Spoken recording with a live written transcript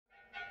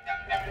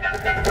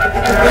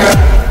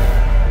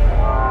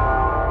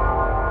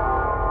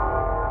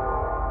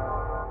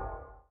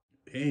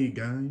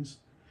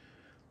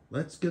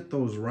let's get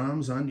those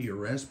ROMs onto your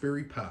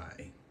Raspberry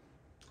Pi.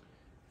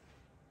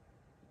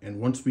 And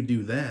once we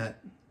do that,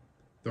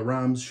 the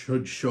ROMs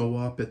should show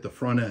up at the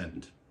front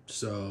end.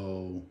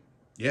 So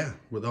yeah,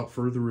 without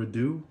further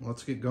ado,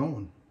 let's get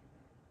going.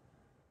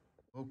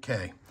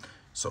 Okay,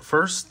 so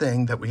first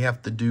thing that we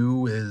have to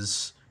do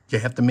is you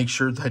have to make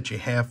sure that you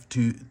have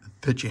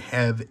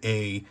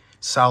a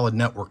solid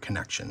network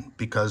connection,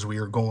 because we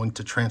are going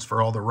to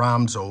transfer all the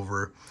ROMs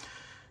over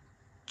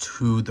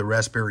to the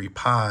Raspberry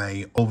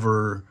Pi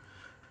over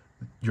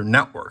your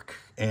network.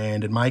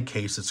 And in my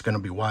case, it's going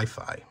to be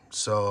Wi-Fi.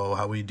 So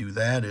how we do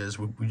that is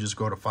we just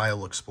go to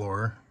File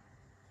Explorer.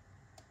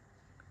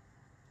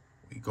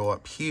 We go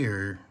up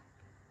here,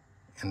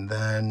 and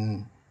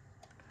then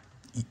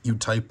you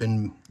type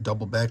in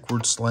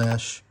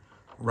 /RetroPie,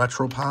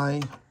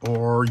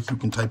 or you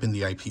can type in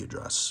the IP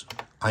address.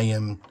 I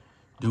am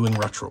doing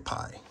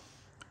RetroPie,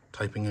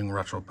 typing in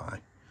RetroPie,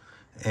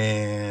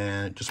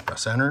 and just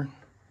press enter.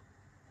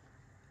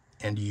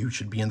 And you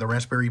should be in the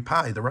Raspberry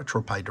Pi, the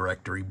RetroPie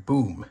directory,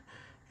 boom.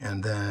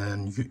 And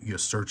then you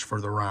search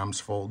for the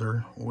ROMs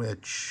folder,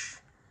 which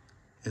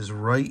is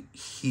right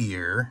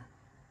here.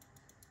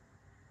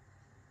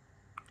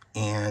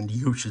 And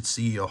you should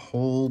see a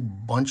whole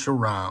bunch of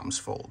ROMs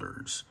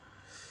folders.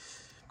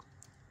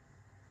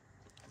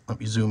 Let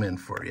me zoom in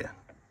for you.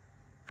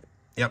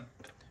 Yep,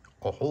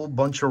 a whole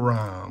bunch of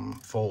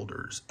ROM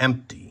folders,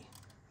 empty.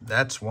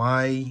 That's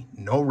why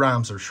no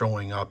ROMs are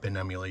showing up in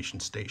Emulation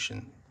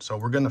Station. So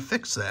we're going to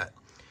fix that.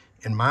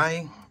 In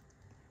my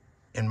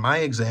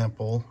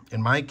example,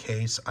 in my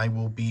case, I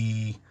will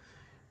be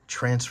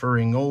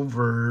transferring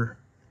over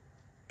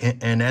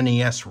an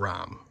NES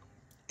ROM,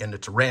 and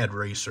it's Rad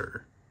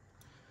Racer.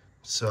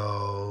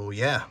 So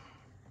yeah,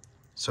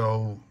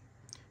 so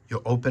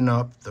you'll open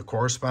up the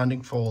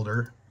corresponding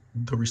folder,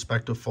 the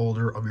respective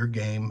folder of your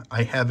game.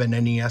 I have an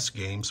NES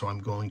game, so I'm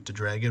going to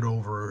drag it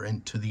over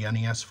into the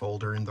NES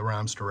folder in the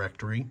ROMs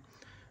directory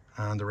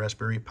on the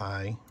Raspberry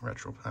Pi,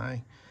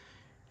 RetroPie.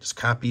 Just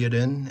copy it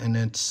in, and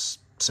it's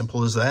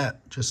simple as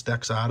that. Just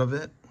X out of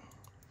it,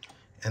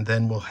 and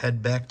then we'll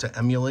head back to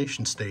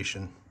Emulation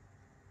Station.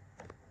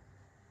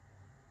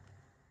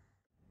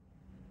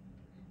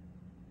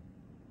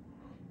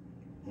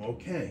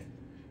 Okay,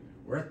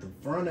 we're at the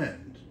front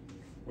end.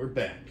 We're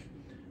back.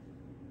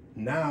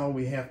 Now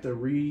we have to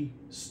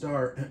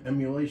restart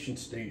Emulation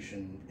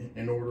Station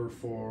in order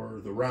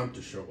for the ROM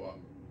to show up.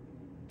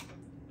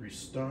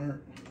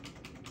 Restart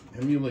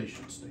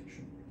Emulation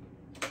Station.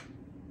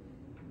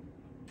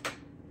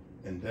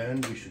 And then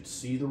we should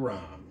see the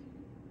ROM.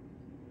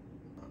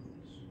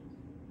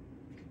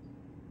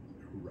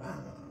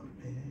 ROM,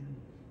 man.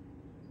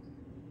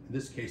 In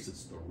this case,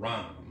 it's the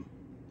ROM.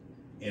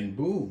 And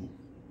boom,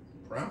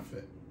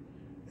 profit.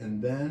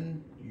 And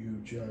then you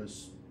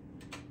just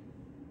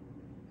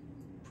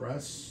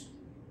press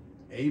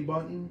A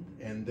button,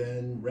 and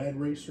then Rad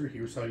Racer.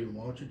 Here's how you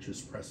launch it.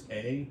 Just press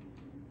A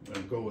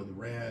and go with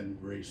Rad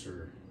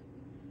Racer.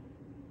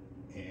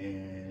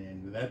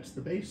 And that's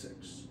the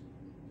basics.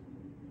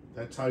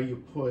 That's how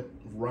you put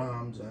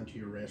ROMs onto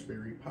your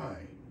Raspberry Pi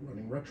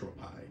running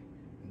RetroPie.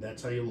 And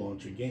that's how you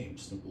launch a game.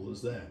 Simple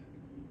as that.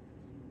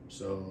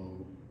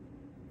 So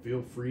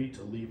feel free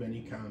to leave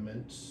any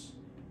comments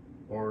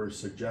or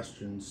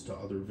suggestions to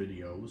other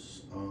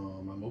videos.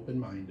 I'm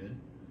open-minded.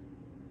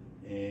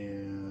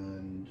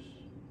 And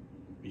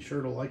be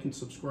sure to like and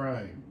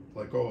subscribe.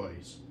 Like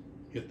always,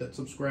 hit that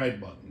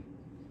subscribe button.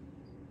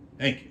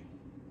 Thank you.